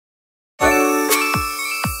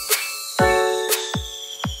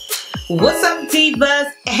What's up,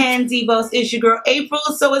 divas and divos? It's your girl April.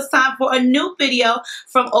 So it's time for a new video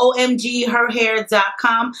from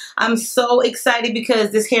Omgherhair.com. I'm so excited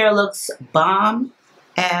because this hair looks bomb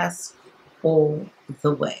ass all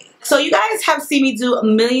the way. So you guys have seen me do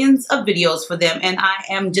millions of videos for them, and I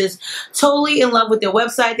am just totally in love with their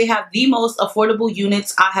website. They have the most affordable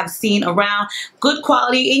units I have seen around, good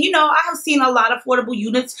quality, and you know, I have seen a lot of affordable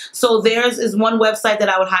units, so theirs is one website that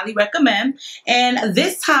I would highly recommend. And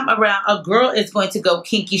this time around, a girl is going to go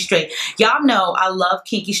kinky straight. Y'all know I love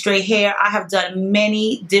kinky straight hair. I have done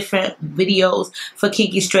many different videos for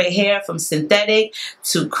kinky straight hair, from synthetic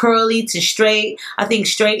to curly to straight. I think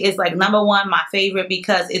straight is like #1 my favorite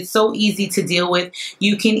because it's so easy to deal with.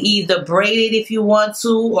 You can either braid it if you want to,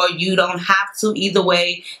 or you don't have to. Either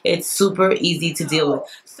way, it's super easy to deal with.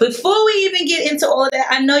 Before we even get into all of that,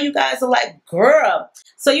 I know you guys are like, girl.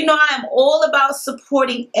 So you know I am all about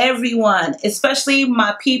supporting everyone, especially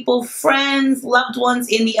my people, friends, loved ones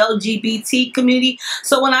in the LGBT community.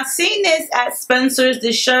 So when I seen this at Spencer's,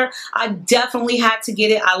 this shirt, I definitely had to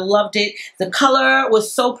get it. I loved it. The color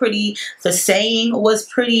was so pretty. The saying was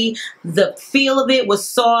pretty. The feel of it was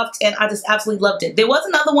soft, and I just absolutely loved it. There was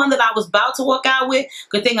another one that I was about to walk out with.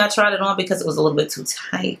 Good thing I tried it on because it was a little bit too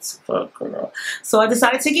tight for a girl. So I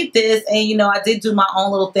decided to get this, and you know, I did do my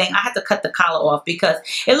own little thing. I had to cut the collar off because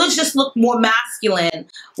it just look more masculine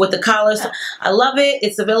with the collars. I love it.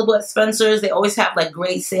 It's available at Spencer's. They always have like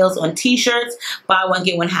great sales on t-shirts. Buy one,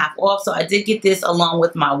 get one half off. So I did get this along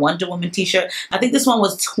with my Wonder Woman t-shirt. I think this one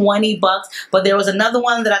was 20 bucks, but there was another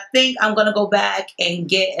one that I think I'm going to go back and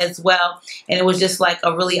get as well. And it was just like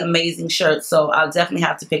a really amazing shirt. So I'll definitely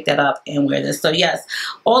have to pick that up and wear this. So yes,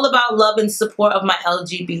 all about love and support of my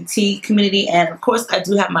LGBT community. And of course, I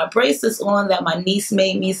do have my bracelets on that my niece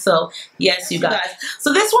made me. So yes, you guys.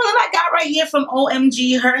 So this one that I got right here from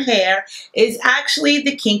Omgherhair is actually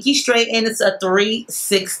the kinky straight, and it's a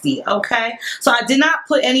 360. Okay, so I did not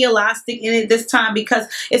put any elastic in it this time because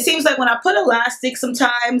it seems like when I put elastic,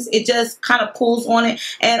 sometimes it just kind of pulls on it,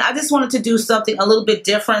 and I just wanted to do something a little bit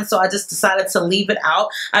different, so I just decided to leave it out.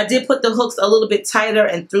 I did put the hooks a little bit tighter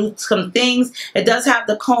and through some things. It does have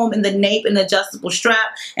the comb in the nape and adjustable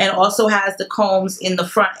strap, and also has the combs in the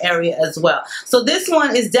front area as well. So this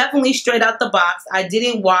one is definitely straight out the box. I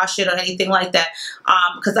didn't wash it or anything like that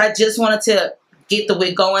because I just wanted to get the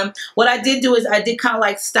wig going. What I did do is I did kind of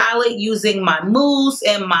like style it using my mousse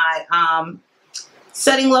and my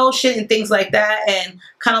setting lotion and things like that, and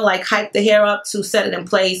kind of like hype the hair up to set it in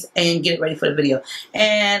place and get it ready for the video.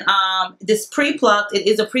 And this pre-plucked, it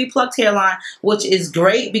is a pre-plucked hairline, which is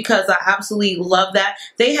great because I absolutely love that.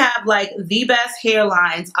 They have like the best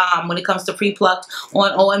hairlines when it comes to pre-plucked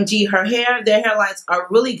on Omgherhair. Their hairlines are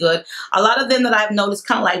really good. A lot of them that I've noticed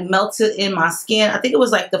kind of like melted in my skin. I think it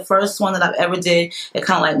was like the first one that I've ever did. It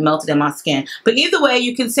kind of like melted in my skin. But either way,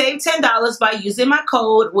 you can save $10 by using my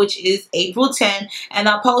code, which is April10, and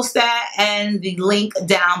I'll post that and the link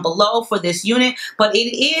down below for this unit. But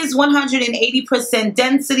it is 180%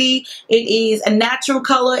 density. It is a natural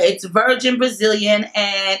color. It's virgin Brazilian,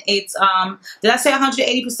 and it's did I say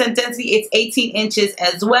 180% density? It's 18 inches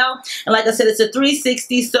as well. And like I said, it's a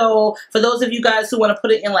 360. So for those of you guys who want to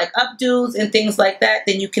put it in like updos and things like that,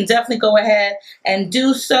 then you can definitely go ahead and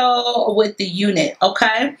do so with the unit.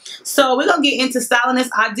 Okay, so we're gonna get into styling this.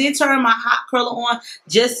 I did turn my hot curler on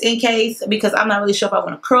just in case because I'm not really sure if I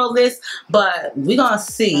want to curl this, but we're gonna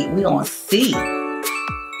see. We're gonna see.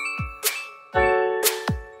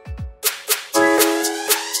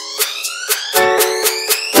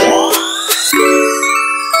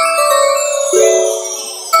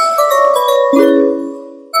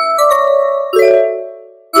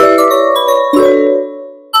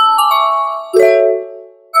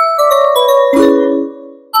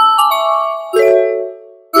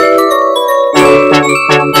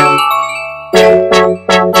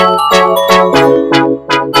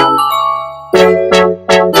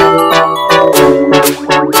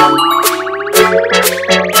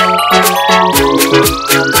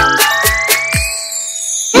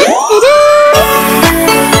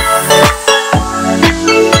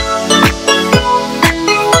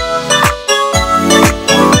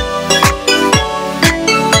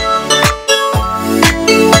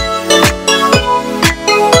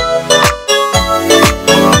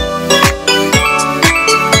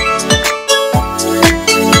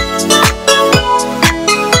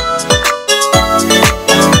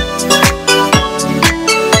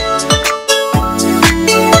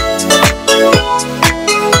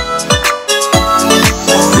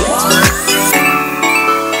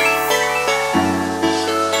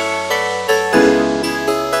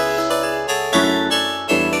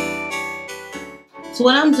 So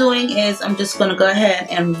what I'm doing is I'm just going to go ahead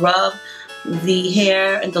and rub the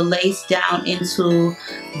hair and the lace down into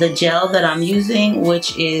the gel that I'm using,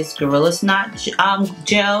 which is Gorilla Snot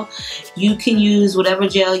gel. You can use whatever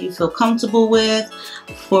gel you feel comfortable with.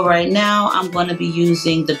 For right now, I'm going to be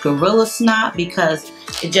using the Gorilla Snot because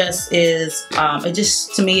it just is,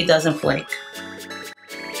 to me, it doesn't flake.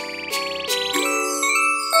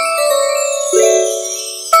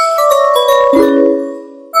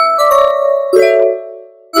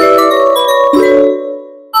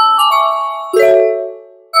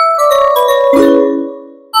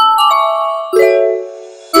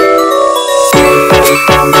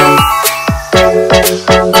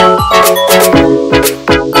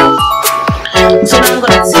 So now I'm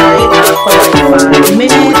going to tie it up for like 5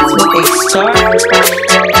 minutes with a start.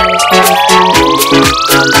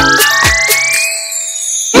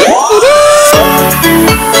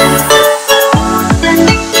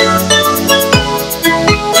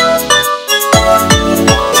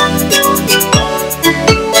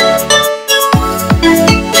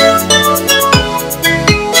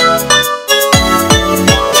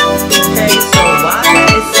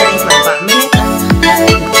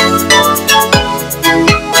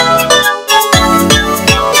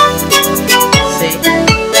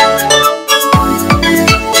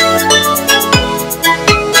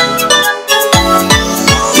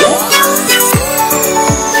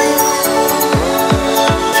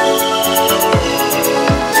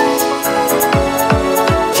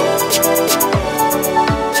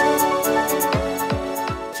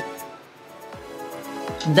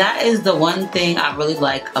 That is the one thing I really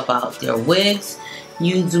like about their wigs.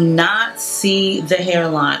 You do not see the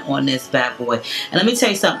hairline on this bad boy. And let me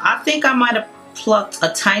tell you something. I think I might have plucked a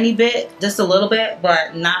tiny bit, just a little bit,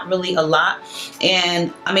 but not really a lot.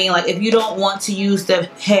 And I mean, like, if you don't want to use the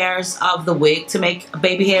hairs of the wig to make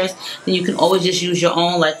baby hairs, then you can always just use your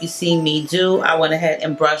own, like you see me do. I went ahead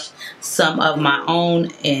and brushed some of my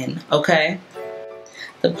own in, okay?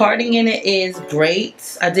 The parting in it is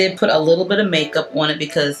great. I did put a little bit of makeup on it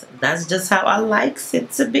because that's just how I like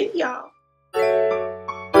it to be, y'all.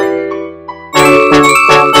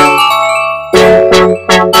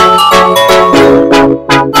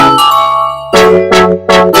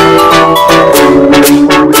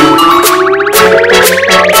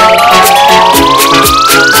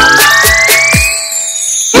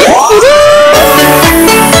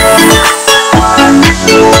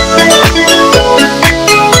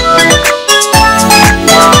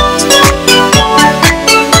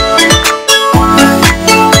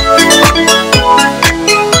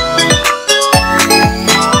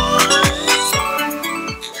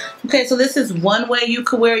 Okay, so this is one way you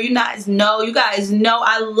could wear. You guys know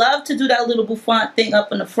I love to do that little bouffant thing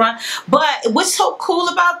up in the front. But what's so cool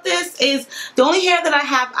about this is the only hair that I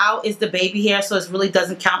have out is the baby hair, so it really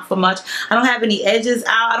doesn't count for much. I don't have any edges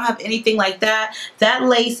out. I don't have anything like that. That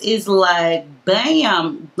lace is like,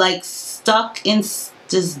 bam, like stuck in,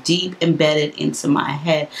 just deep embedded into my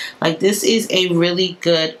head. Like, this is a really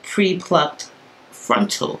good pre-plucked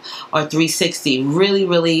frontal or 360. Really,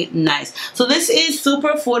 really nice. So this is super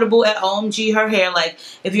affordable at Omgherhair. Like,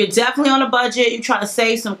 if you're definitely on a budget, you're trying to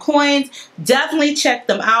save some coins, definitely check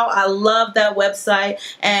them out. I love that website.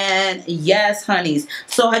 And yes, honeys.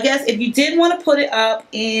 So I guess if you did want to put it up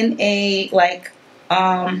in a like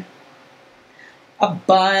a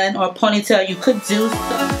bun or a ponytail, you could do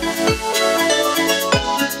so.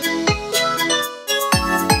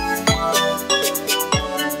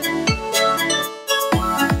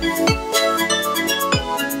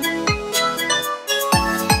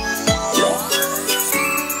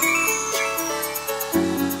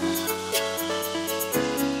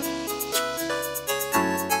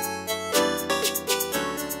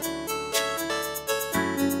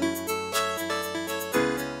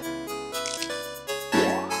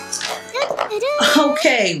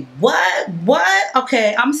 Okay, what?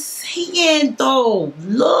 Okay, I'm saying though,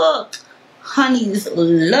 look, honeys,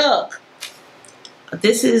 look.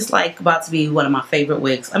 This is like about to be one of my favorite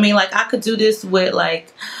wigs. I mean, like, I could do this with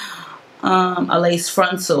like a lace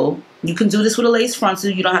frontal. You can do this with a lace frontal.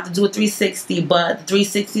 You don't have to do a 360, but the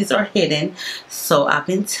 360s are hidden, so I've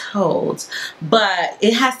been told. But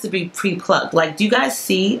it has to be pre-plucked. Like, do you guys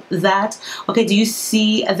see that? Okay, do you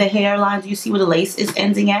see the hairline? Do you see where the lace is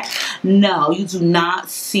ending at? No, you do not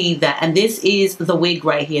see that. And this is the wig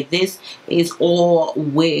right here. This is all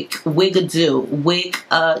wig. Wig-a-do.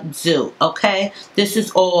 Wig-a-do. Okay? This is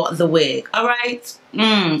all the wig. All right?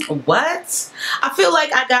 What? I feel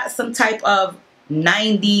like I got some type of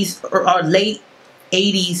 90s or late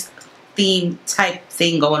 80s theme type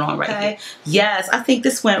thing going on right here. Yes, I think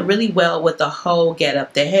this went really well with the whole get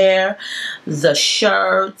up. The hair, the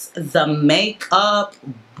shirts, the makeup.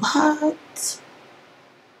 What?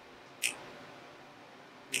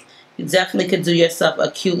 You definitely could do yourself a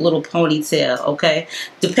cute little ponytail, okay?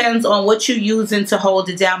 Depends on what you're using to hold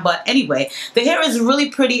it down. But anyway, the hair is really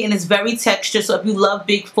pretty and it's very textured. So if you love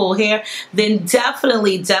big full hair, then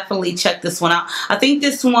definitely check this one out. I think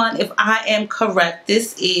this one, if I am correct,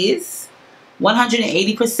 this is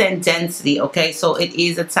 180% density, okay? So it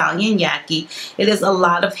is Italian Yaki. It is a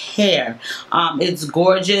lot of hair. It's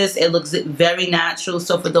gorgeous. It looks very natural.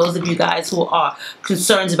 So for those of you guys who are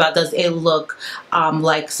concerned about does it look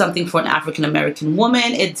like something for an African-American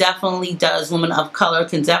woman, it definitely does. Women of color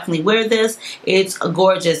can definitely wear this. It's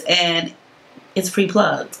gorgeous and it's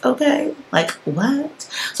pre-plucked, okay? Like, what?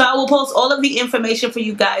 So I will post all of the information for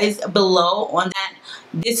you guys below on that.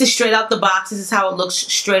 This is straight out the box. This is how it looks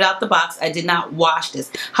straight out the box. I did not wash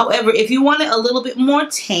this. However, if you want it a little bit more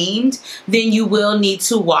tamed, then you will need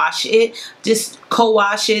to wash it. Just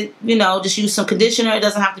co-wash it, you know, just use some conditioner. It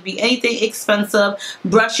doesn't have to be anything expensive.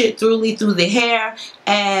 Brush it thoroughly through the hair.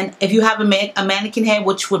 And if you have a mannequin head,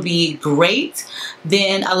 which would be great,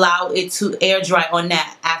 then allow it to air dry on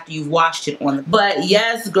that after you've washed it on. But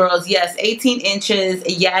yes, girls, yes, 18 inches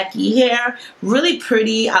Yaki hair. Really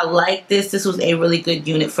pretty. I like this. This was a really good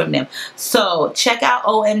unit from them. So check out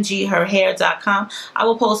omgherhair.com. I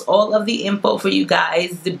will post all of the info for you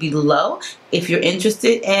guys below if you're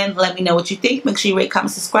interested, and let me know what you think. Make sure you rate,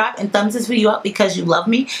 comment, subscribe, and thumbs this video up because you love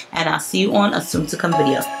me, and I'll see you on a soon to come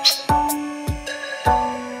video.